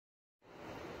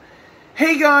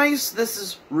Hey guys, this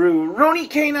is Rurouni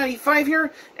K95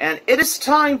 here, and it is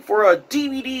time for a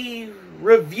DVD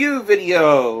review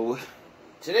video.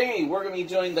 Today, we're going to be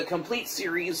doing the complete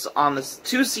series on the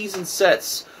 2-season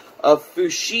sets of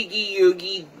Fushigi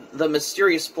Yuugi The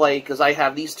Mysterious play, because I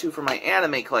have these two for my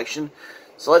anime collection.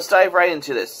 So let's dive right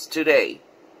into this today,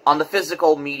 on the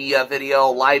physical media video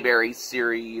library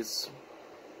series.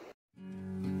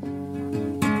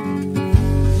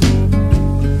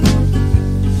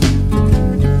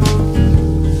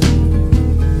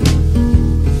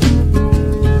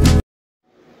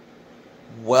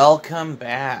 Welcome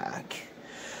back.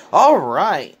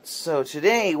 Alright, so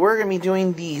today we're going to be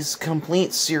doing these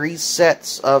complete series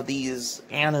sets of these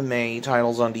anime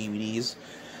titles on DVDs,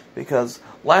 because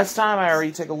last time I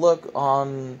already took a look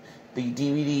on the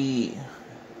DVD,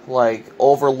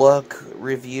 overlook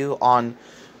review on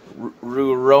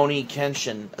Rurouni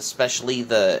Kenshin, especially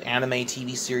the anime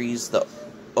TV series, the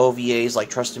OVAs like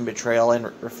Trust and Betrayal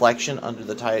and Reflection under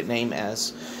the name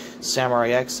as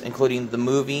Samurai X, including the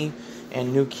movie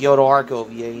and New Kyoto Arc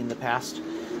OVA in the past.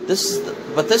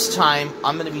 But this time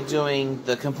I'm going to be doing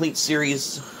the complete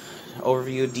series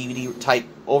overview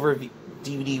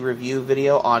DVD review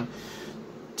video on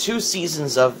 2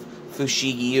 seasons of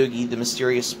Fushigi Yuugi The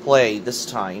Mysterious play this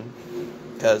time,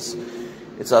 because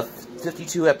it's a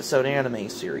 52 episode anime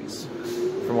series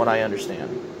from what I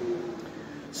understand.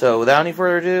 So without any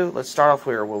further ado, let's start off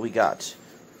here. What we got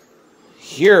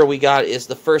here is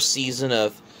the first season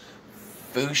of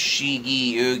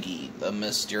Fushigi Yuugi The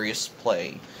Mysterious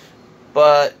play,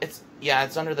 but it's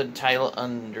under the title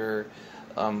Pioneer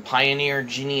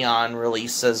Geneon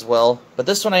release as well. But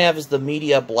this one I have is the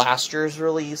Media Blasters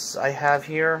release I have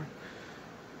here,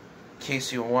 in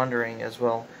case you're wondering as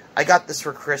well. I got this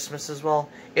for Christmas as well.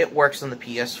 It works on the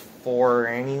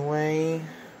PS4 anyway,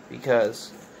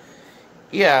 because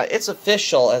it's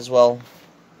official as well.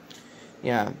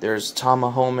 Yeah, there's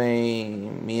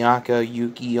Tamahome Miyaka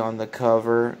Yuki on the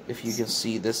cover, if you can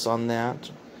see this on that,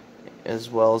 as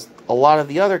well as a lot of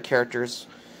the other characters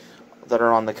that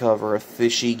are on the cover of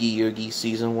Fushigi Yuugi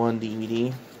Season 1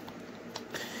 DVD.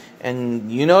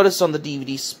 And you notice on the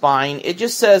DVD spine, it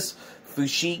just says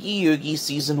Fushigi Yuugi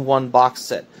Season 1 box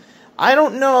set. I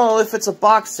don't know if it's a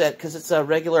box set, because it's a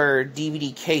regular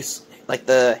DVD case, like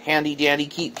the handy-dandy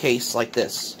keep case like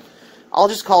this. I'll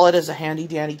just call it as a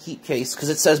handy-dandy keep case, because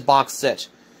it says box set.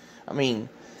 I mean,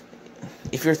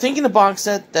 if you're thinking of box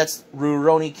set, that's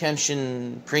Rurouni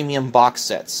Kenshin premium box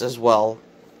sets as well.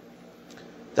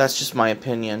 That's just my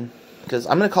opinion, because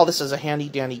I'm going to call this as a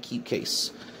handy-dandy keep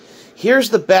case. Here's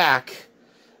the back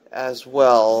as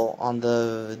well on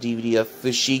the DVD of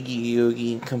Fushigi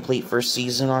Yuugi complete first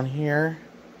season on here.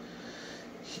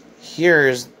 If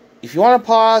you want to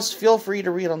pause, feel free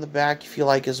to read on the back if you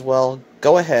like as well.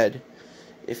 Go ahead.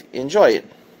 Enjoy it,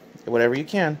 whatever you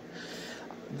can.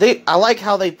 I like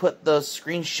how they put the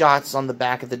screenshots on the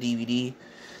back of the DVD.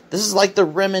 This is like the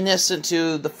reminiscent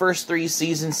to the first 3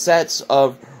 season sets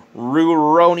of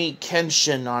Rurouni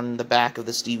Kenshin on the back of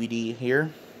this DVD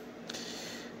here.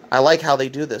 I like how they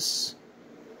do this.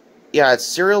 Yeah, it's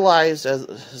serialized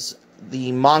as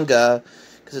the manga,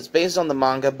 because it's based on the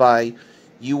manga by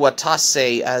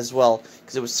Iwatase as well,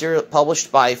 because it was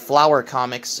published by Flower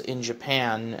Comics in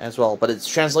Japan as well, but it's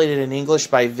translated in English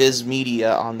by Viz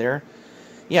Media on there.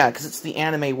 Yeah, because it's the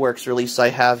Anime Works release I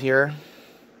have here.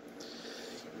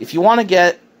 If you want to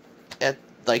get at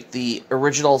the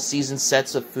original season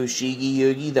sets of Fushigi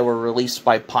Yuugi that were released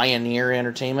by Pioneer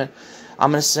Entertainment, I'm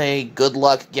going to say good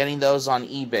luck getting those on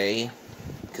eBay,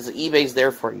 because eBay's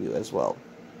there for you as well.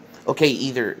 Okay,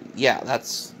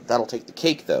 that'll take the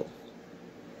cake though.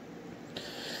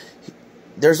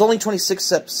 There's only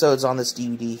 26 episodes on this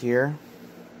DVD here.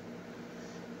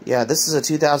 Yeah, this is a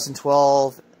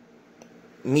 2012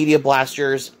 Media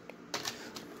Blasters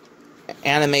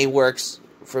Anime Works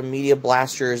from Media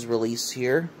Blasters release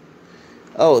here.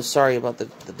 Oh, sorry about the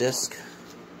disc.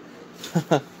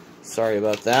 Sorry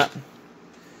about that.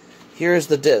 Here's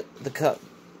the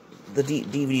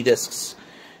DVD discs.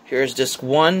 Here's disc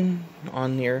 1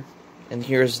 on here, and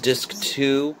here's disc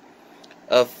 2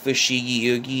 of Fushigi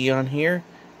Yuugi on here.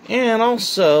 And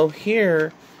also,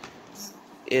 here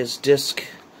is disc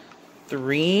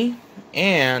 3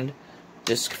 and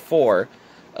disc 4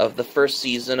 of the first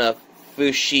season of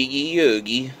Fushigi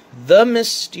Yuugi The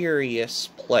Mysterious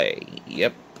play.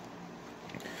 Yep.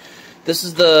 This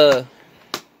is the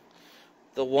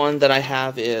one that I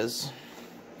have is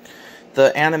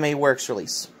the Anime Works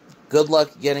release. Good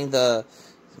luck getting the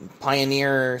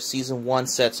Pioneer Season 1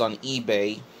 sets on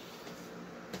eBay.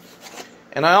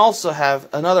 And I also have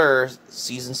another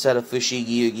season set of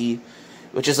Fushigi Yuugi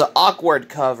which is an awkward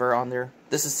cover on there.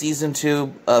 This is Season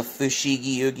 2 of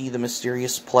Fushigi Yuugi The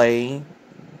Mysterious Play.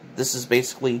 This is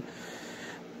basically...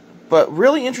 But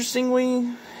really interestingly,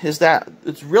 is that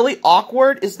it's really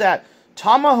awkward, is that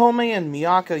Tamahome and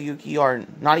Miyako Yuki are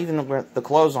not even with the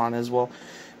clothes on as well.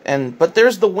 But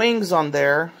there's the wings on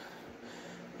there,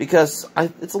 because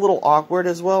it's a little awkward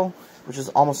as well, which is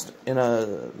almost in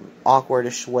a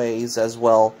awkwardish ways as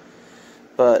well.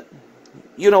 But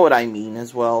you know what I mean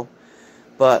as well.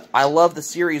 But I love the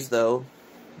series though,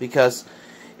 because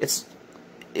this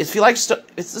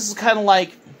is kind of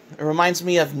like, it reminds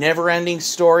me of Never-Ending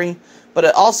Story, but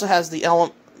it also has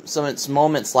some of its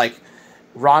moments like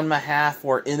Ranma Half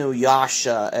or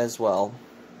Inuyasha as well.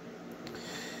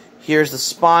 Here's the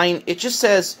spine. It just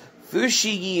says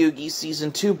Fushigi Yuugi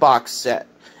Season 2 box set.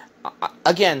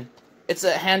 Again, it's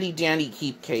a handy-dandy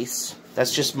keep case.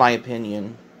 That's just my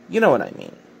opinion. You know what I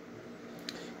mean.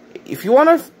 If you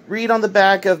want to read on the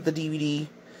back of the DVD,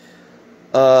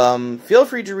 feel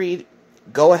free to read.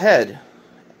 Go ahead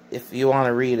if you want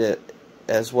to read it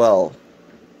as well.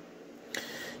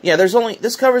 Yeah,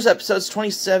 this covers episodes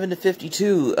 27 to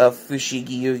 52 of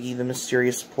Fushigi Yuugi The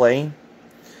Mysterious Play.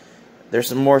 There's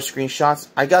some more screenshots.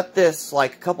 I got this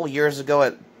like a couple years ago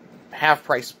at Half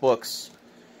Price Books.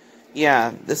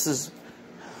 Yeah, this is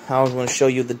how I'm going to show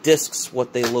you the discs,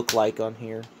 what they look like on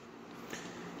here.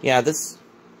 Yeah, this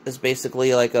is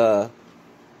basically like a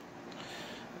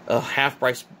Half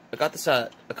Price. I got this a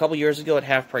couple years ago at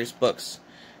Half Price Books.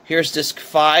 Here's disc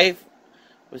 5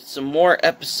 with some more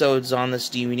episodes on this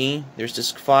DVD. There's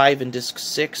disc 5 and disc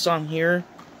 6 on here.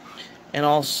 And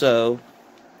also,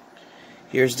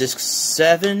 here's disc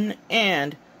 7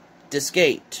 and disc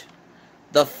 8.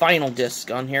 The final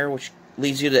disc on here, which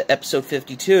leads you to episode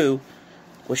 52,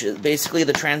 which is basically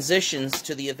the transitions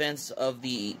to the events of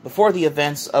before the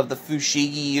events of the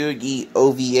Fushigi Yuugi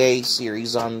OVA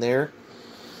series on there.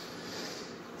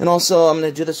 And also, I'm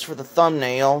going to do this for the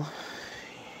thumbnail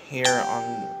here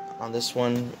on this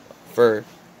one. Quite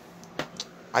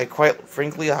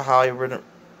frankly, I'm going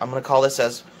to call this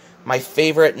as my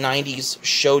favorite 90s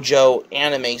shoujo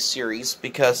anime series,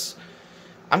 because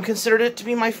I'm considered it to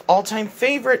be my all-time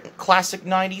favorite classic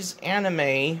 90s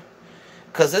anime,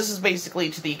 because this is basically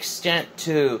to the extent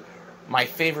to my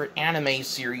favorite anime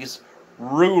series,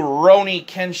 Rurouni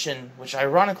Kenshin, which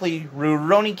ironically,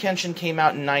 Rurouni Kenshin came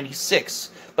out in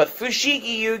 96, but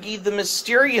Fushigi Yuugi The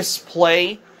Mysterious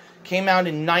Play came out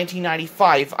in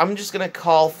 1995. I'm just going to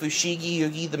call Fushigi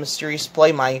Yuugi The Mysterious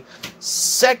Play my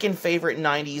second favorite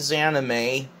 90s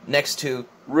anime, next to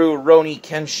Rurouni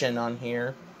Kenshin on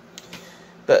here.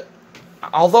 But,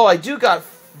 although I do got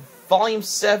Volume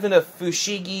 7 of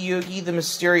Fushigi Yuugi The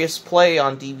Mysterious Play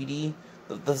on DVD,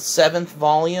 the 7th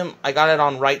volume, I got it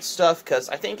on Right Stuff, because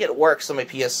I think it works on my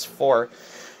PS4.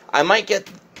 I might get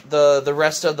the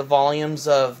rest of the volumes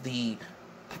of the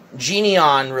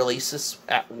Geneon releases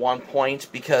at one point,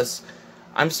 because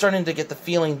I'm starting to get the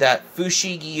feeling that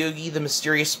Fushigi Yuugi The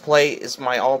Mysterious Play is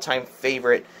my all-time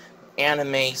favorite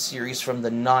anime series from the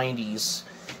 90s.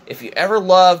 If you ever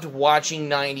loved watching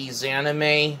 90s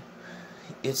anime,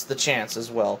 it's the chance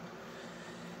as well.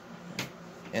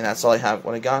 And that's all I have.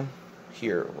 What I got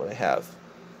here, what I have.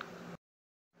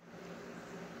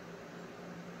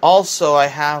 Also, I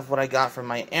have what I got from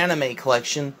my anime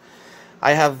collection.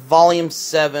 I have Volume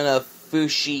 7 of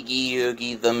Fushigi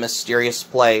Yuugi The Mysterious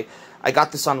Play. I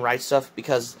got this on Right Stuff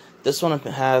because this one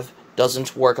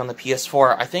doesn't work on the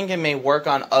PS4. I think it may work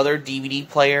on other DVD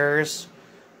players,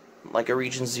 like a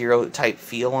Region Zero type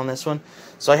feel on this one.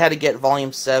 So I had to get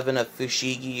Volume 7 of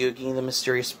Fushigi Yuugi The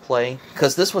Mysterious Play,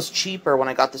 because this was cheaper when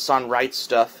I got this on Right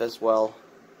Stuff as well.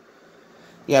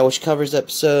 Yeah, which covers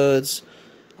episodes,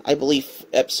 I believe,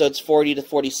 episodes 40 to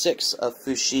 46 of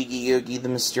Fushigi Yuugi The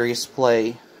Mysterious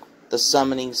Play. The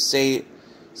Summoning Seiryu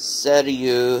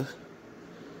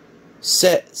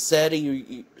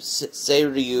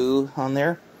on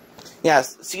there. Yeah,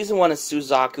 Season 1 is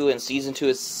Suzaku, and Season 2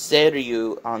 is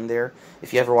Seiryu on there.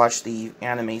 If you ever watched the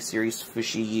anime series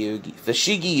Fushigi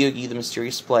Yuugi The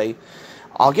Mysterious Play.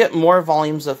 I'll get more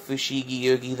volumes of Fushigi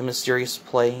Yuugi The Mysterious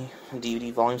Play,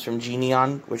 DVD volumes from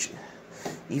Geneon, which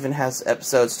even has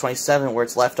episodes 27 where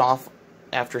it's left off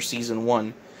after Season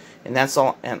 1. And that's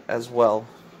all as well,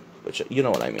 which you know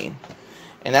what I mean.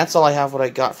 And that's all I have what I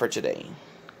got for today.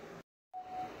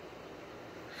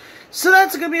 So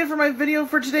that's going to be it for my video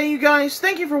for today, you guys.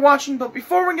 Thank you for watching, but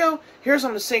before we go, here's what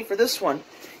I'm going to say for this one.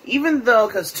 Even though,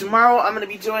 because tomorrow I'm going to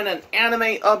be doing an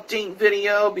anime update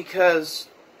video, because,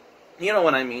 you know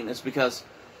what I mean, it's because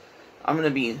I'm going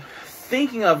to be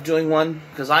thinking of doing one,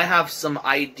 because I have some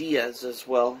ideas as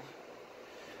well.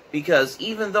 Because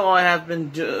even though I have been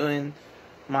doing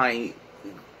my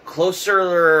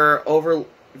closer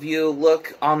overview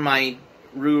look on my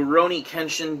Rurouni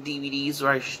Kenshin DVDs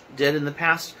where I did in the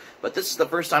past, but this is the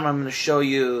first time I'm going to show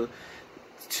you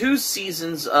 2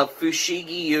 seasons of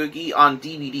Fushigi Yuugi on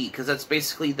DVD, because that's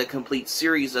basically the complete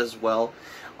series as well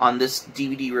on this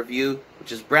DVD review,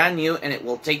 which is brand new, and it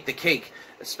will take the cake,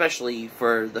 especially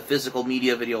for the physical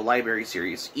media video library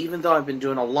series. Even though I've been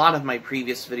doing a lot of my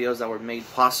previous videos that were made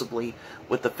possibly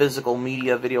with the physical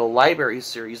media video library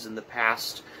series in the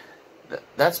past,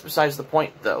 that's besides the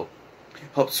point, though.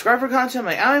 Hope to subscribe for content.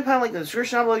 My anime pile link in the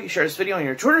description down below. You share this video on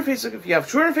your Twitter and Facebook if you have a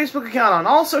Twitter and Facebook account, on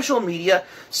all social media.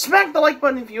 Smack the like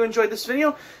button if you enjoyed this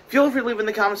video. Feel free to leave in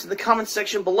the comments in the comments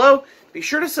section below. Be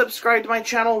sure to subscribe to my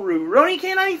channel, Rurouni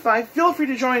K95. Feel free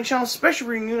to join my channel,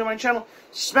 especially if you're new to my channel.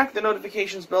 Smack the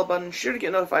notifications bell button. Sure to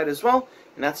get notified as well.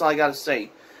 And that's all I gotta say.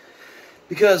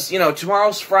 Because, you know,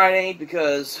 tomorrow's Friday,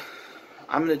 because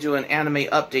I'm gonna do an anime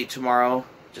update tomorrow.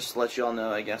 Just to let you all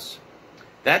know, I guess.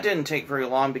 That didn't take very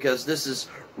long, because this is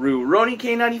Rurouni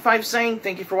K95 saying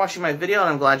thank you for watching my video, and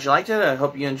I'm glad you liked it. I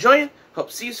hope you enjoy it. Hope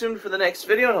to see you soon for the next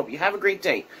video, and hope you have a great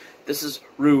day. This is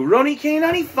Rurouni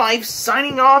K95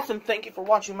 signing off, and thank you for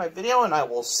watching my video, and I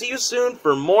will see you soon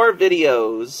for more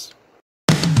videos.